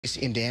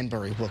In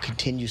Danbury will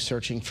continue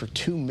searching for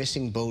two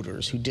missing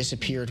boaters who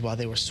disappeared while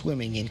they were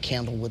swimming in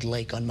Candlewood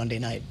Lake on Monday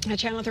night.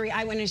 Channel 3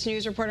 Eyewitness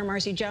News reporter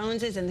Marcy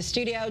Jones is in the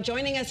studio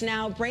joining us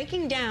now,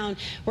 breaking down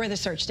where the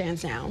search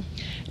stands now.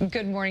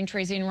 Good morning,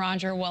 Tracy and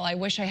Roger. Well, I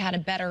wish I had a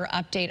better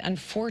update.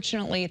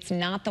 Unfortunately, it's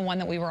not the one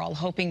that we were all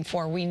hoping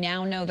for. We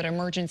now know that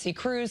emergency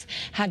crews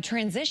had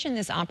transitioned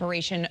this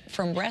operation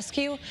from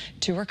rescue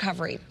to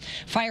recovery.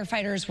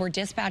 Firefighters were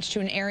dispatched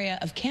to an area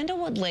of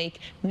Candlewood Lake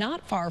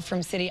not far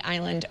from City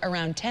Island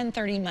around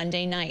 10:30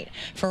 Monday night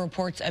for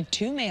reports of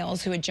two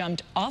males who had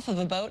jumped off of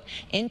a boat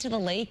into the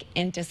lake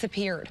and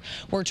disappeared.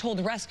 We're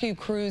told rescue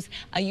crews,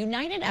 a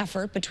united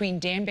effort between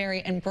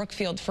Danbury and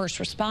Brookfield first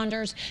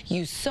responders,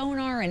 used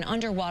sonar and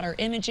underwater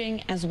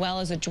imaging as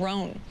well as a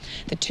drone.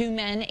 The two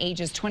men,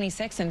 ages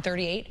 26 and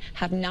 38,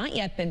 have not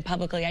yet been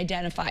publicly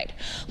identified.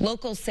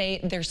 Locals say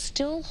they're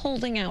still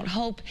holding out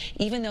hope,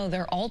 even though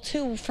they're all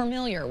too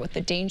familiar with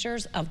the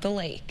dangers of the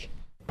lake.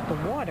 The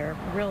water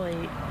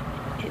really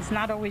is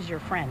not always your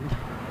friend.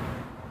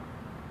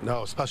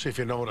 No, especially if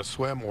you know how to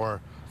swim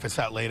or if it's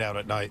that late out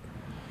at night.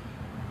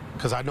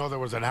 Because I know there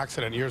was an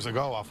accident years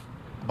ago off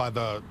by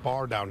the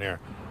bar down there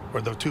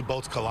where the two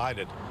boats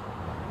collided.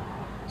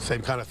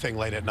 Same kind of thing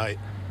late at night.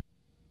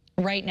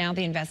 Right now,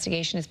 the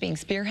investigation is being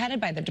spearheaded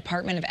by the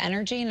Department of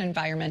Energy and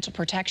Environmental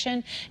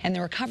Protection, and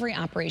the recovery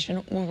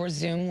operation will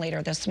resume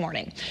later this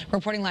morning.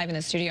 Reporting live in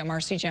the studio,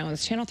 Marcy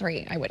Jones, Channel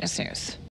 3 Eyewitness News.